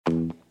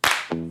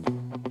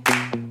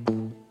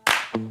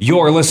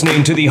You're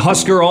listening to the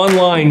Husker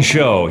Online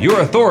Show,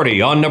 your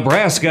authority on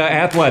Nebraska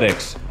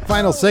athletics.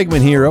 Final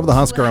segment here of the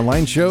Husker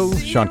Online Show.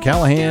 Sean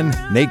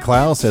Callahan, Nate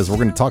Clouse, as we're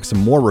going to talk some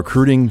more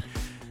recruiting.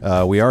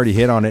 We already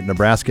hit on it.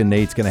 Nebraska,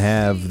 Nate's going to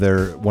have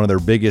one of their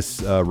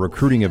biggest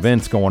recruiting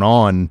events going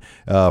on,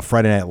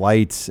 Friday Night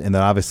Lights, and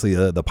then obviously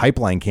the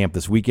Pipeline Camp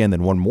this weekend,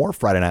 and one more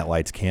Friday Night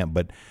Lights camp.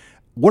 But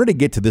wanted to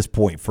get to this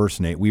point first,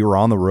 Nate. We were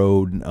on the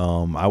road.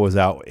 I was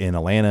out in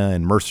Atlanta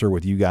and Mercer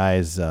with you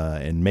guys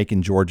in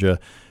Macon, Georgia.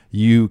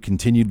 You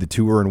continued the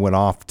tour and went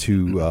off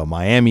to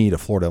Miami, to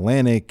Florida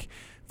Atlantic,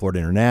 Florida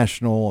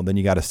International, and then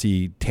you got to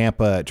see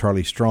Tampa at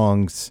Charlie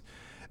Strong's.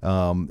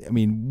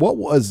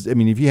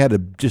 If you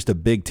had just a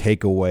big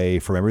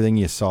takeaway from everything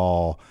you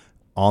saw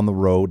on the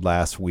road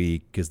last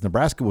week, because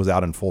Nebraska was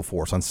out in full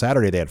force. On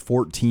Saturday, they had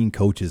 14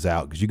 coaches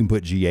out, because you can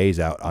put GAs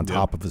out on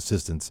top of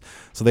assistants.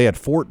 So they had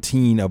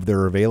 14 of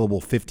their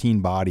available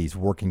 15 bodies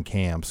working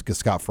camps, because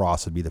Scott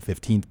Frost would be the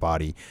 15th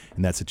body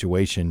in that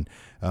situation.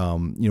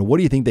 What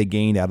do you think they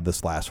gained out of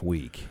this last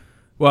week?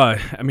 Well,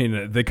 I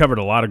mean, they covered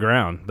a lot of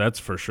ground, that's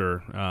for sure.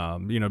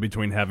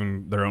 Between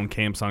having their own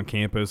camps on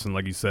campus and,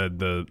 like you said,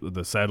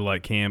 the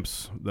satellite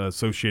camps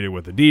associated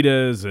with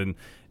Adidas and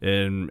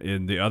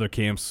the other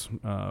camps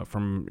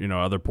from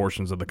other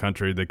portions of the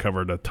country, they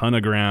covered a ton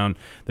of ground.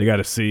 They got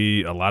to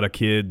see a lot of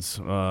kids,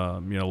 a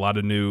lot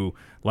of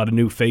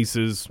new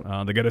faces.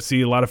 They got to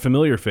see a lot of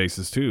familiar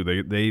faces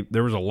too.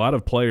 There was a lot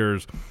of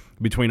players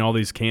between all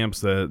these camps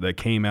that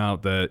came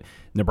out that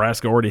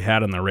Nebraska already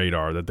had on their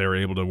radar that they were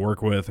able to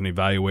work with and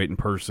evaluate in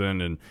person.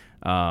 And,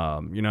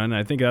 and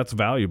I think that's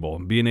valuable.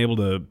 Being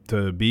able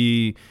to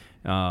be,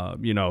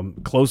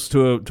 close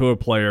to a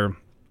player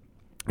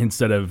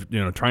instead of,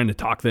 trying to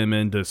talk them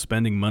into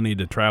spending money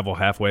to travel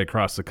halfway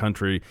across the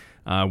country,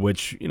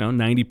 which,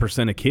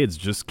 90% of kids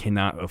just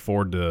cannot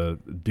afford to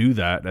do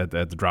that at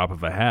the drop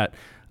of a hat.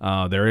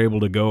 They're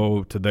able to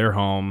go to their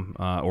home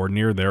or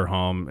near their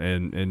home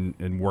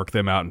and work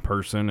them out in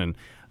person. And,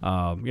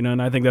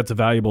 and I think that's a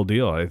valuable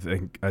deal.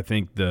 I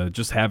think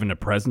just having a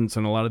presence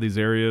in a lot of these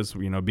areas,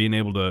 being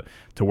able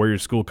to wear your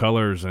school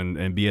colors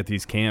and be at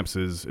these camps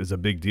is a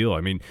big deal.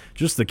 I mean,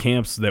 just the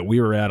camps that we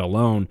were at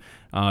alone,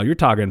 you're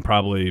talking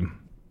probably,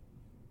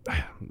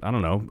 I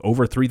don't know,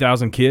 over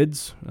 3,000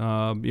 kids,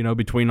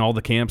 between all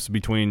the camps,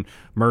 between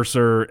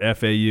Mercer,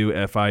 FAU,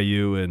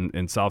 FIU,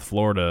 and South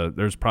Florida.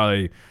 There's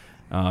probably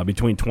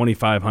between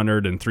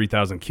 2,500 and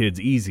 3,000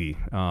 kids easy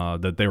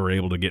that they were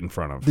able to get in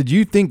front of. Did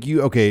you think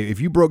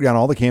if you broke down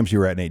all the camps you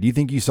were at, Nate, do you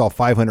think you saw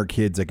 500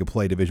 kids that could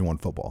play Division I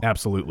football?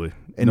 Absolutely.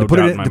 And to put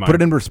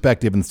it in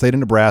perspective, in the state of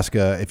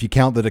Nebraska, if you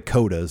count the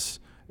Dakotas,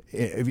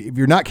 if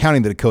you're not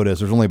counting the Dakotas,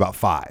 there's only about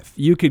 5.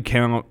 You could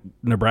count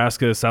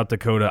Nebraska, South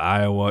Dakota,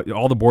 Iowa,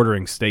 all the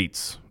bordering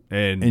states.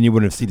 And you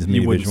wouldn't have seen as many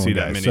Division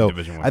I guys. So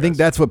I think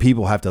that's what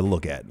people have to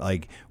look at.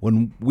 Like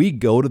when we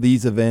go to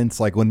these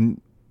events,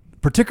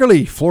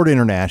 particularly Florida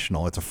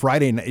International, it's a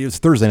Friday night. It was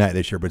Thursday night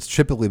this year, but it's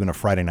typically been a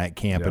Friday night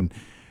camp. Yep. And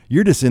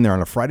you're just in there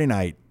on a Friday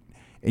night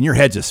and your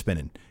head's just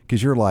spinning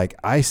because you're like,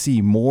 I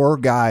see more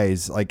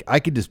guys. Like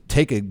I could just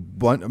take a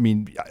bunch. I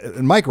mean,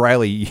 and Mike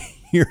Riley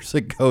years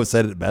ago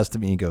said it best to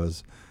me. He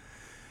goes,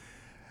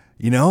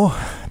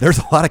 there's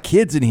a lot of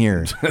kids in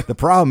here. The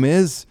problem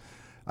is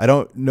you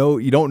don't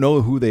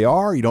know who they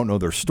are. You don't know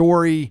their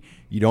story.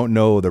 You don't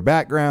know their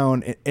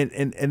background.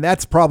 And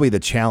that's probably the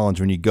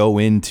challenge when you go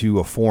into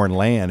a foreign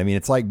land. I mean,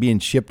 it's like being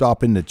shipped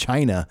off into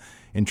China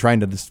and trying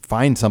to just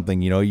find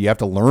something. You have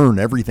to learn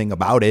everything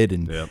about it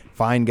and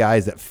find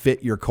guys that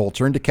fit your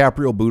culture. And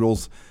DiCaprio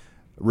Boodle's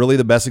really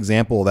the best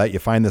example of that. You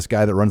find this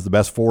guy that runs the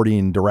best 40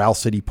 in Doral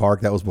City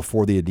Park. That was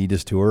before the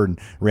Adidas tour and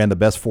ran the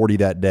best 40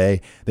 that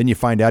day. Then you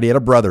find out he had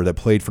a brother that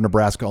played for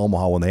Nebraska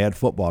Omaha when they had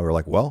football. We're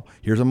like, well,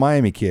 here's a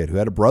Miami kid who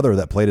had a brother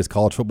that played his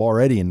college football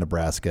already in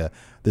Nebraska.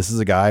 This is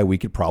a guy we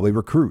could probably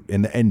recruit.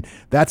 And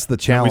that's the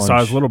challenge. We saw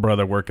his little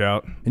brother work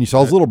out. And you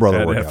saw his little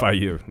brother work out. At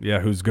FIU. Yeah,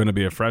 who's going to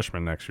be a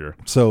freshman next year.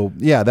 So,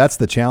 yeah, that's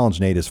the challenge,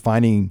 Nate, is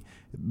finding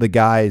the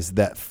guys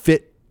that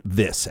fit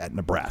this at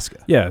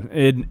Nebraska. Yeah,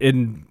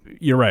 and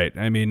you're right.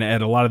 I mean,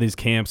 at a lot of these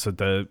camps,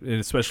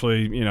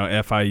 especially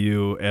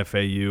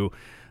FIU,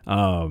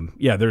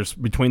 FAU, there's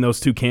between those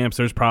two camps,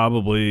 there's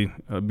probably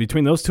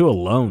between those two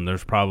alone,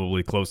 there's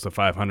probably close to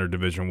 500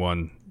 Division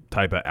I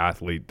type of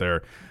athlete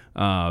there.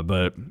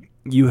 But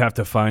you have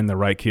to find the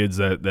right kids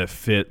that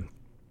fit.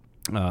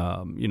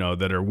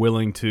 That are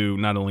willing to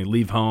not only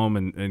leave home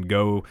and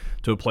go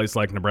to a place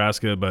like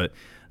Nebraska, but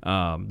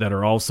that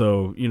are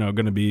also,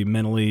 going to be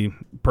mentally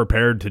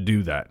prepared to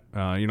do that.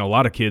 A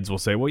lot of kids will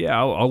say, well, yeah,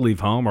 I'll leave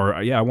home, or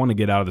I want to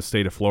get out of the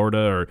state of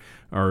Florida,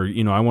 or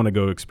I want to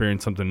go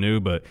experience something new.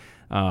 But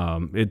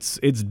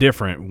it's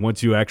different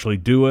once you actually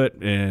do it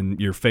and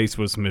you're faced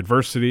with some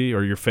adversity,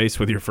 or you're faced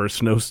with your first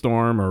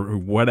snowstorm or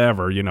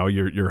whatever,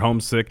 you're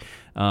homesick.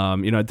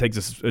 It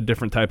takes a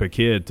different type of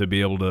kid to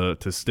be able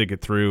to stick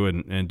it through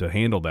and to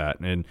handle that.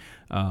 And,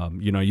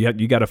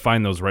 you got to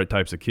find those right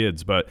types of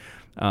kids. But,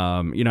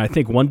 I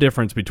think one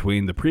difference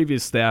between the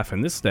previous staff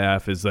and this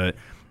staff is that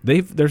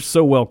they're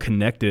so well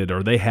connected,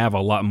 or they have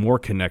a lot more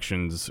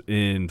connections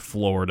in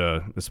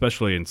Florida,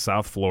 especially in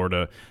South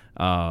Florida.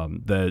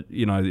 That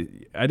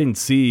I didn't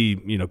see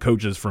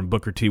coaches from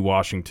Booker T.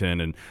 Washington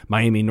and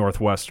Miami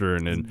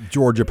Northwestern and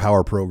Georgia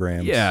Power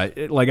programs. Yeah,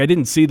 I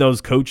didn't see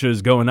those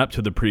coaches going up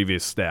to the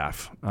previous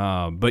staff,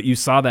 but you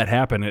saw that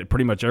happen at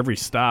pretty much every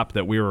stop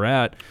that we were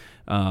at.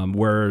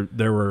 Where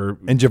there were,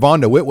 and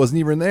Javon DeWitt wasn't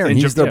even there, and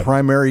he's their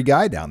primary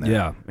guy down there.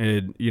 Yeah,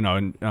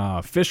 and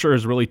Fisher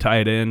is really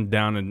tied in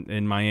down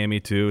in Miami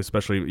too,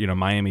 especially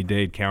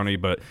Miami-Dade County.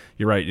 But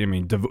you're right. I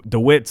mean,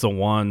 DeWitt's the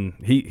one.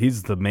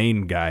 He's the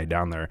main guy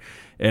down there.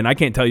 And I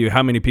can't tell you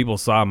how many people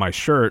saw my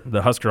shirt,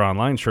 the Husker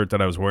Online shirt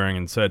that I was wearing,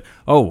 and said,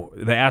 "Oh,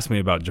 they asked me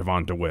about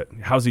Javon DeWitt.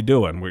 How's he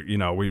doing?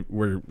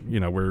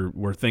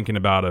 We're thinking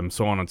about him,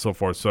 so on and so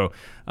forth." So,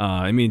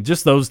 I mean,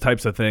 just those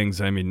types of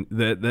things. I mean,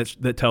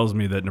 that tells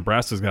me that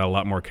Nebraska's got a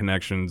lot more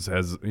connections.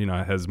 Has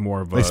more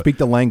of they speak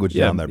the language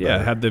down there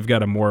better. Yeah, they've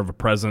got a more of a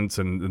presence,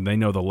 and they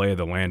know the lay of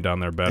the land down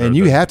there better. And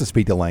you have to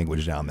speak the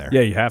language down there.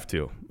 Yeah, you have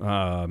to.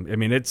 I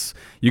mean,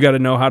 you got to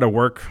know how to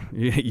work.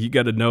 You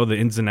got to know the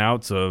ins and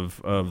outs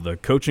of the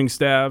coaching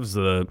staffs,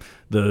 the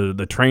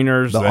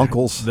trainers, the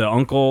uncles,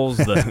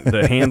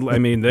 the handle. I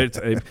mean, there's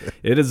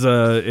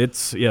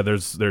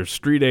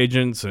street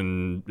agents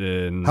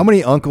and how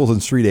many uncles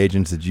and street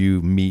agents did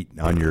you meet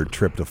on your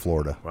trip to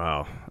Florida?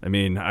 Wow. I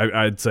mean,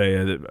 I'd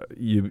say that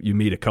you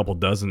meet a couple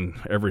dozen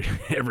every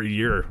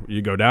year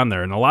you go down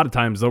there, and a lot of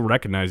times they'll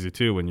recognize you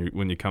too when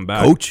you come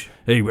back. Coach,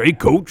 hey,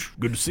 coach,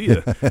 good to see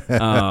you.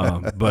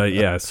 But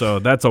yeah, so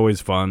that's always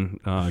fun,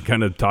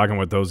 kind of talking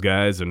with those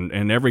guys,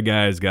 and every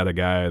guy's got a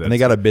guy that's, and they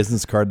got a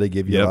business card they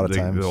give you a lot of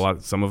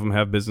times. Some of them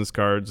have business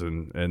cards,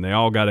 and they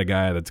all got a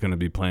guy that's going to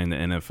be playing the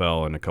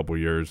NFL in a couple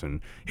years,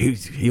 and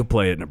he'll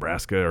play at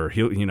Nebraska, or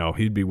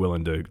he'd be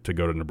willing to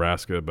go to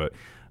Nebraska, but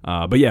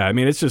yeah, I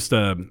mean, it's just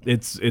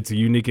it's a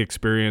unique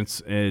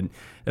experience, and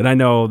I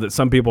know that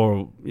some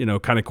people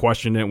kind of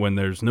question it when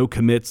there's no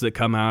commits that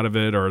come out of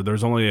it, or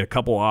there's only a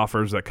couple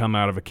offers that come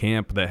out of a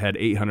camp that had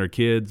 800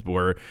 kids,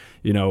 where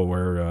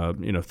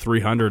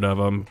 300 of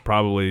them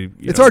probably.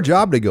 It's our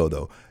job to go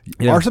though.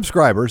 Yeah. Our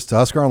subscribers to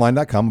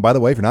HuskerOnline.com. By the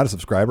way, if you're not a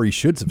subscriber, you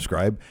should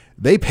subscribe.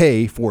 They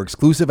pay for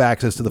exclusive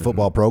access to the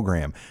football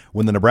program.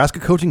 When the Nebraska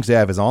coaching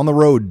staff is on the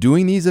road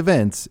doing these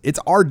events, it's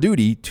our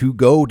duty to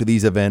go to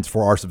these events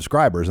for our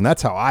subscribers. And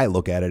that's how I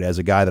look at it as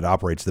a guy that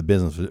operates the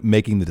business,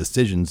 making the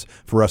decisions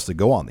for us to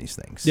go on these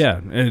things.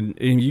 Yeah, and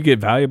you get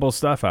valuable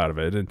stuff out of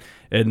it.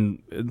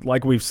 And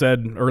like we've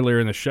said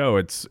earlier in the show,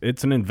 it's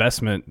an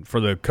investment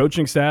for the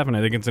coaching staff, and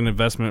I think it's an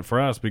investment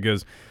for us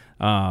because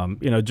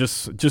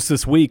just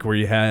this week where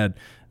you had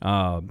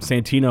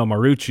Santino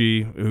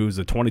Marucci, who's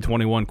a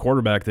 2021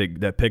 quarterback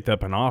that picked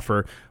up an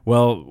offer.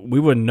 Well, we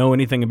wouldn't know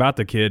anything about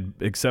the kid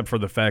except for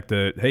the fact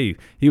that, hey,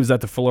 he was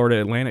at the Florida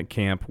Atlantic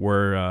camp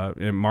where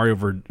Mario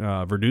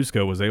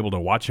Verduzco was able to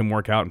watch him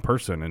work out in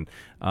person. And,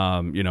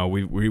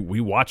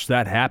 we watched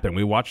that happen.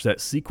 We watched that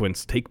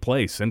sequence take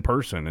place in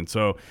person. And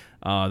so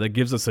that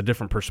gives us a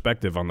different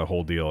perspective on the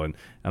whole deal. And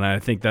I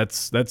think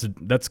that's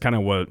kind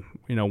of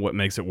what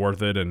makes it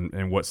worth it,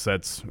 and what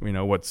sets,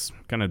 what's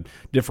kind of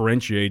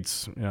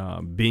differentiates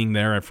being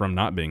there from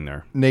not being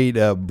there. Nate,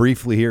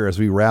 briefly here as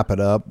we wrap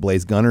it up,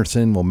 Blaise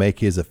Gunnerson will make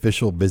his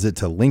official visit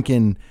to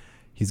Lincoln.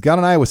 He's got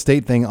an Iowa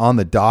State thing on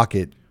the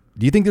docket.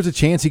 Do you think there's a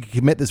chance he could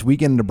commit this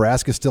weekend in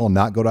Nebraska still and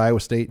not go to Iowa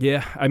State?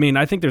 Yeah, I mean,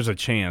 I think there's a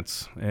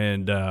chance,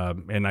 and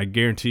I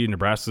guarantee you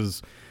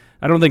Nebraska's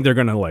 – I don't think they're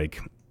going to,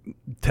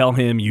 tell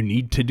him you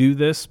need to do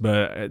this,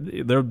 but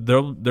they're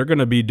going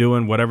to be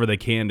doing whatever they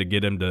can to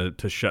get him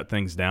to shut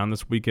things down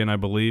this weekend, I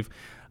believe.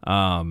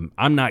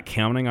 I'm not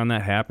counting on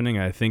that happening.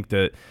 I think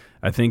that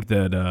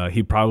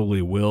he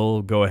probably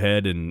will go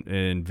ahead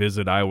and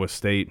visit Iowa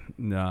State,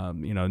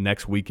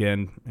 next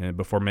weekend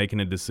before making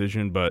a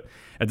decision. But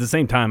at the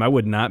same time, I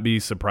would not be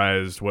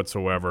surprised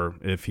whatsoever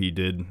if he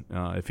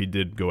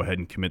did go ahead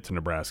and commit to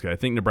Nebraska. I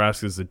think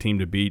Nebraska is the team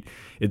to beat.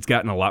 It's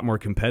gotten a lot more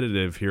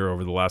competitive here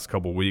over the last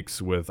couple of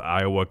weeks with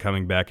Iowa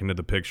coming back into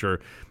the picture.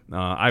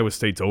 Iowa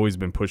State's always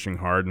been pushing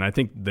hard, and I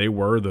think they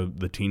were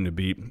the team to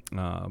beat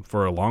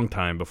for a long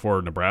time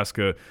before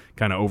Nebraska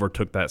kind of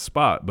overtook that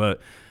spot. But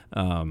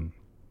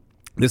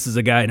this is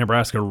a guy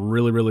Nebraska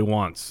really, really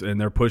wants,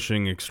 and they're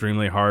pushing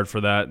extremely hard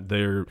for that.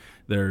 They're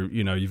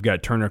you've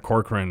got Turner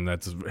Corcoran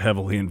that's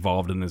heavily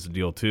involved in this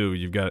deal too.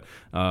 You've got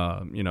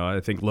I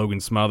think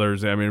Logan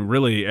Smothers. I mean,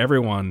 really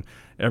everyone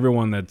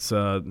that's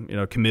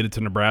committed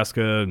to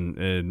Nebraska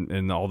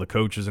and all the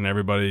coaches and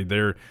everybody,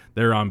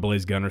 they're on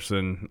Blaise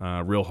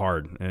Gunnerson real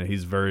hard, and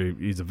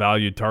he's a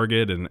valued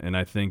target, and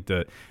I think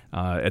that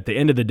at the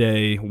end of the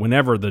day,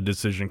 whenever the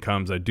decision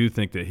comes, I do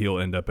think that he'll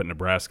end up at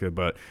Nebraska,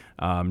 but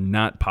I'm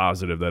not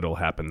positive that it'll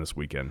happen this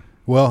weekend.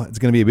 Well, it's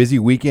going to be a busy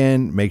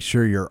weekend. Make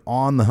sure you're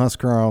on the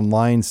Husker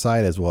Online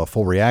site as well. A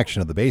full reaction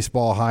of the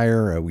baseball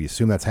hire. We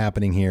assume that's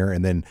happening here.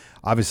 And then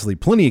obviously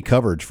plenty of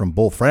coverage from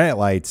both Friday Night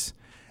Lights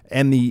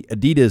and the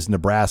Adidas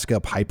Nebraska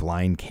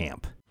Pipeline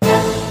Camp.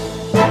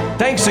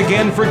 Thanks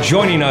again for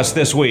joining us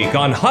this week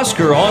on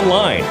Husker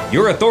Online,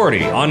 your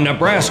authority on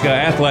Nebraska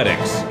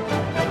athletics.